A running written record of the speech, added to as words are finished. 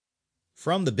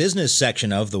From the business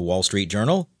section of the Wall Street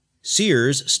Journal,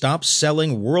 Sears stops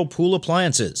selling Whirlpool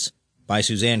appliances, by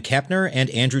Suzanne Kapner and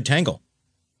Andrew Tangel.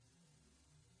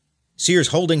 Sears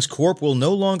Holdings Corp. will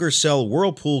no longer sell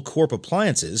Whirlpool Corp.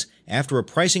 appliances after a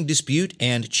pricing dispute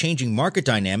and changing market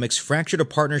dynamics fractured a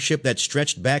partnership that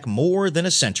stretched back more than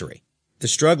a century. The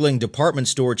struggling department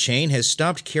store chain has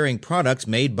stopped carrying products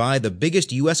made by the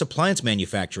biggest U.S. appliance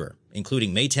manufacturer,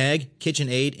 including Maytag,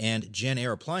 KitchenAid, and Gen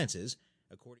Air appliances,